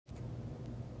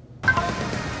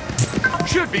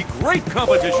Should be great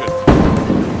competition.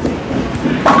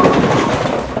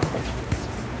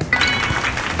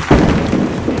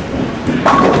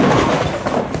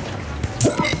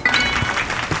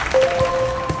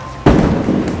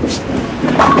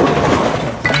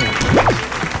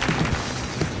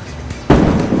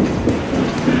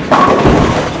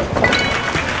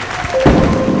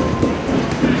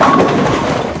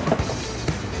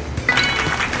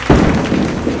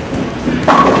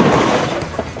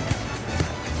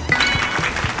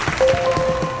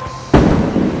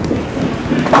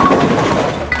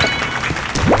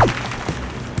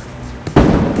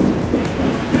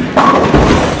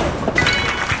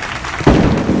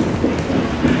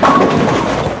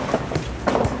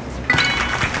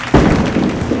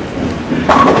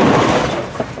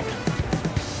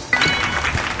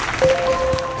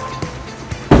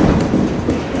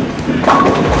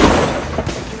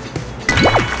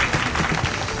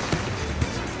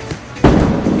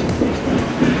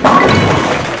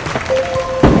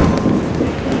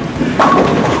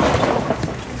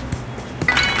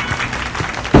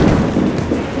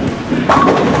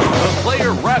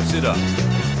 Wraps it up.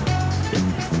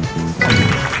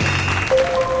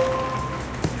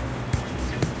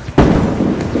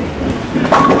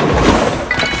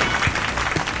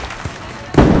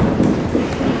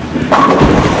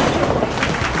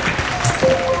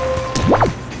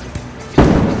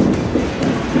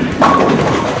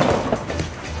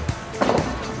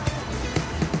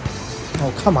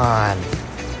 Oh, come on.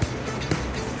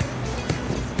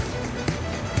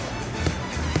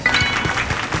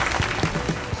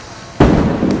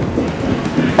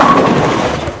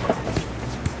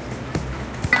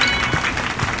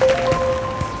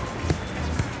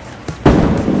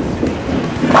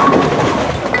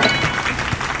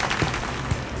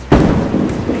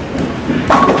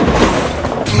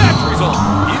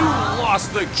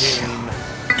 The game.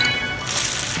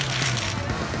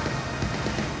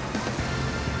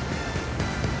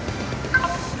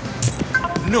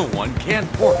 No one can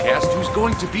forecast who's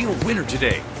going to be a winner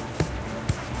today.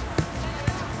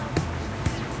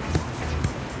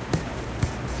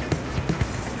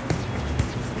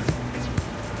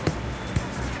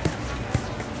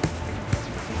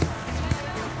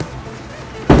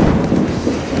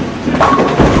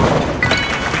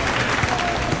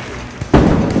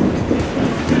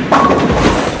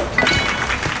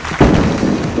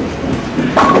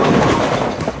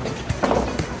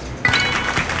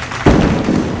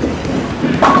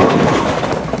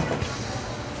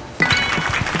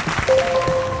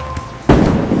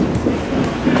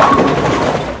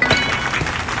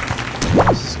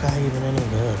 Is this guy even any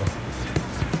good?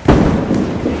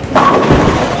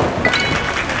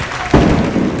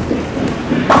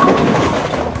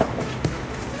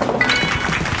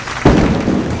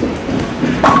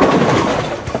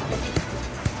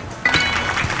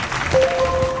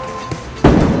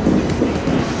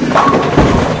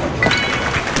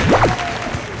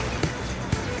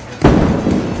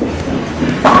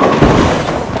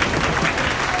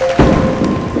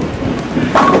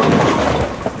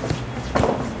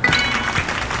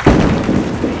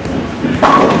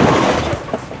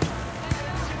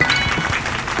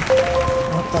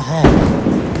 What the heck?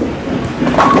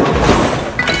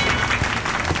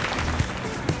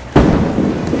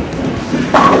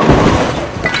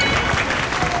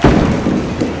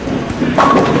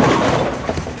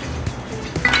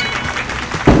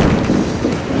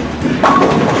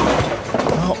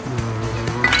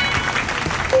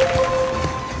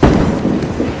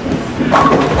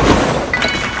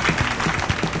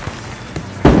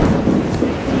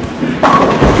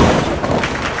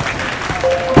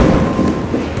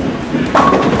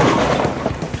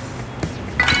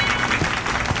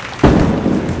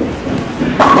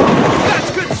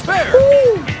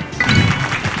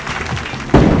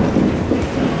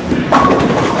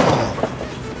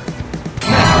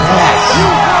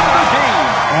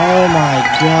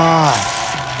 Gosh.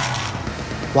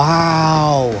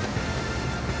 Wow.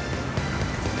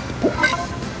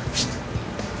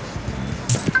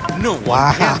 No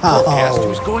one can forecast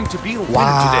who's going to be a winner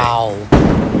today.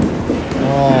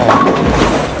 Oh.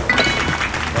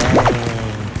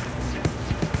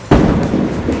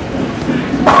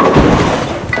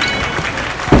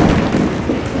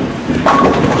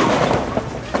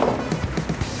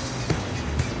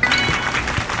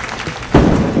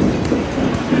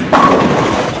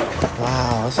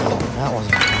 Wow, that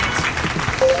wasn't intense.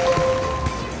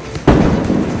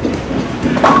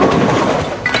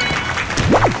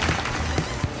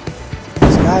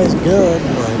 This guy is good,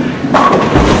 but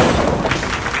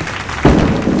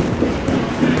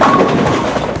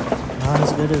not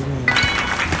as good as me.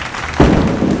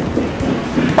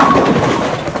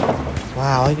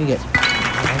 I could get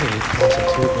close to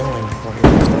 2 billion before we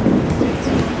start.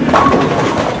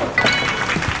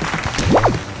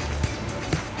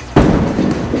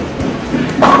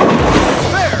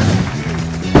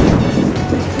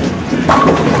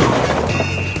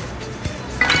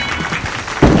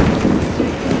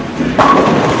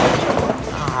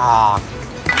 Ah.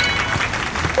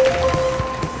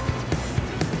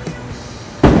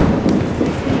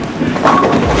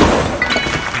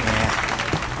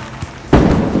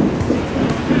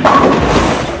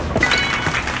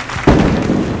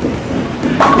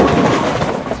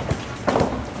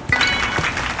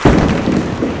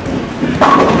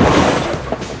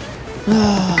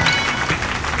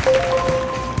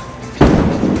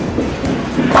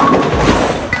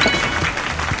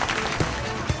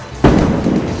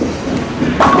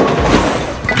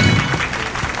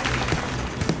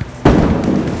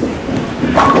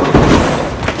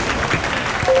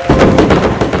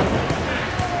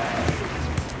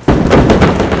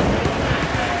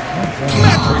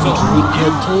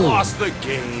 You lost the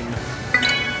game.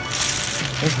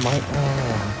 This might,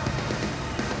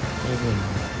 maybe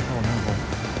not. I don't know.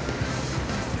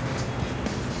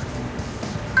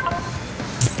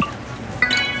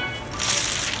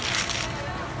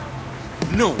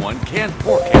 No one can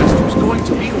forecast who's going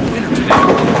to be a winner today.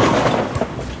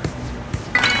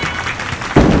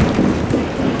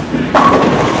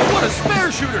 What a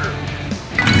spare shooter!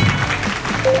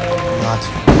 Not.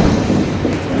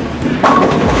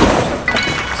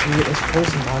 See, this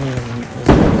person's not even as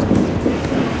good as me.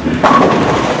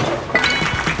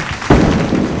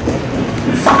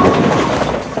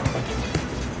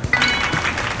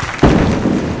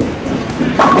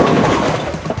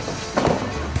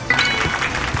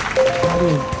 How do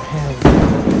you have...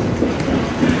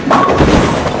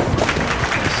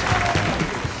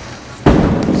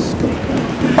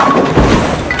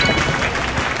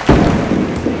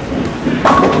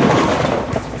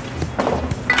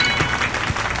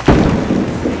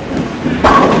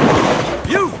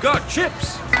 You've got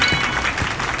chips!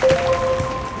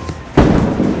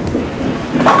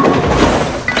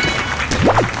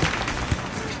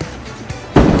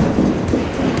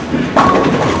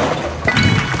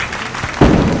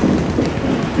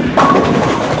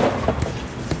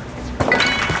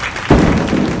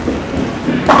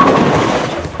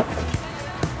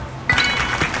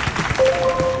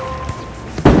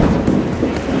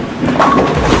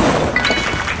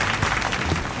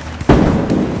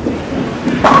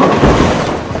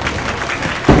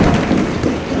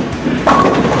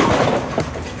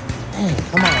 Hey,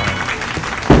 come on.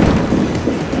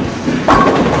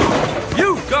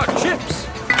 You've got chips!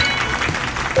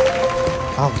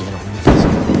 I'll get him.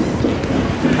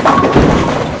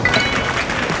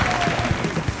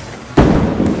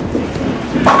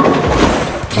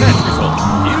 Net result,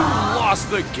 you lost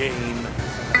the game.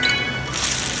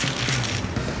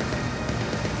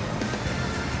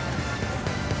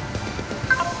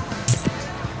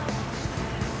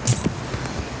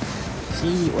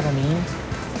 See what I mean?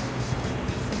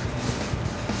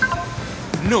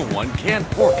 No one can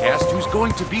forecast who's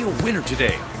going to be a winner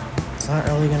today. It's not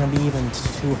really gonna be even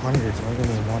 200. It's only gonna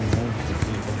be 190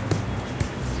 even.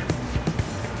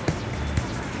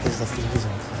 Because the fees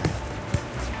and crap.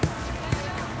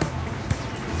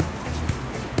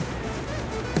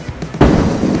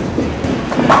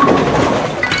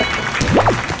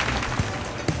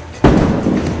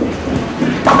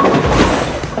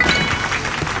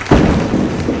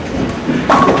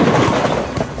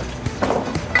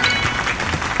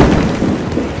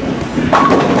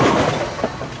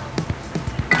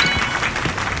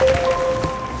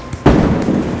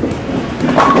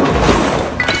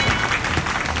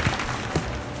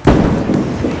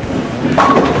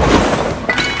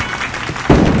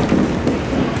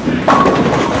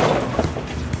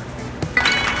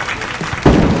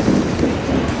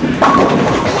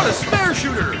 What a spare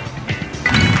shooter!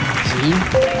 See?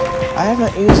 I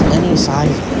haven't used any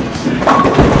sizers.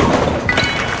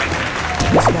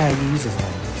 This guy uses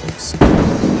them. It's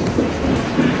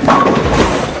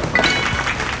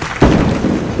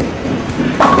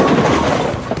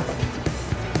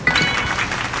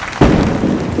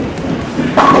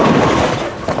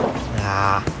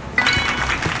nah.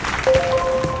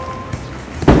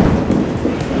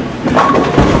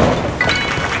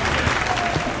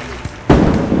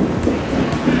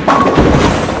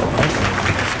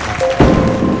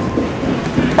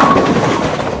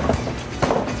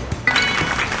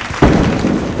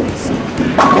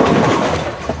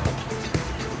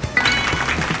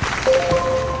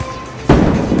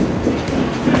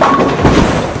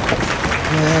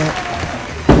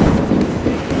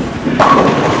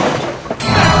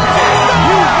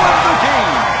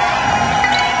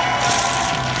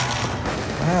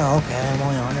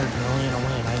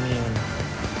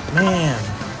 Man,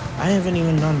 I haven't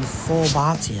even done full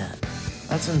bots yet.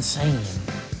 That's insane.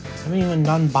 I haven't even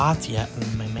done bots yet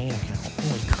in my main account.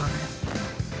 Holy crap.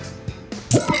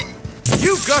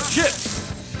 You got chipped!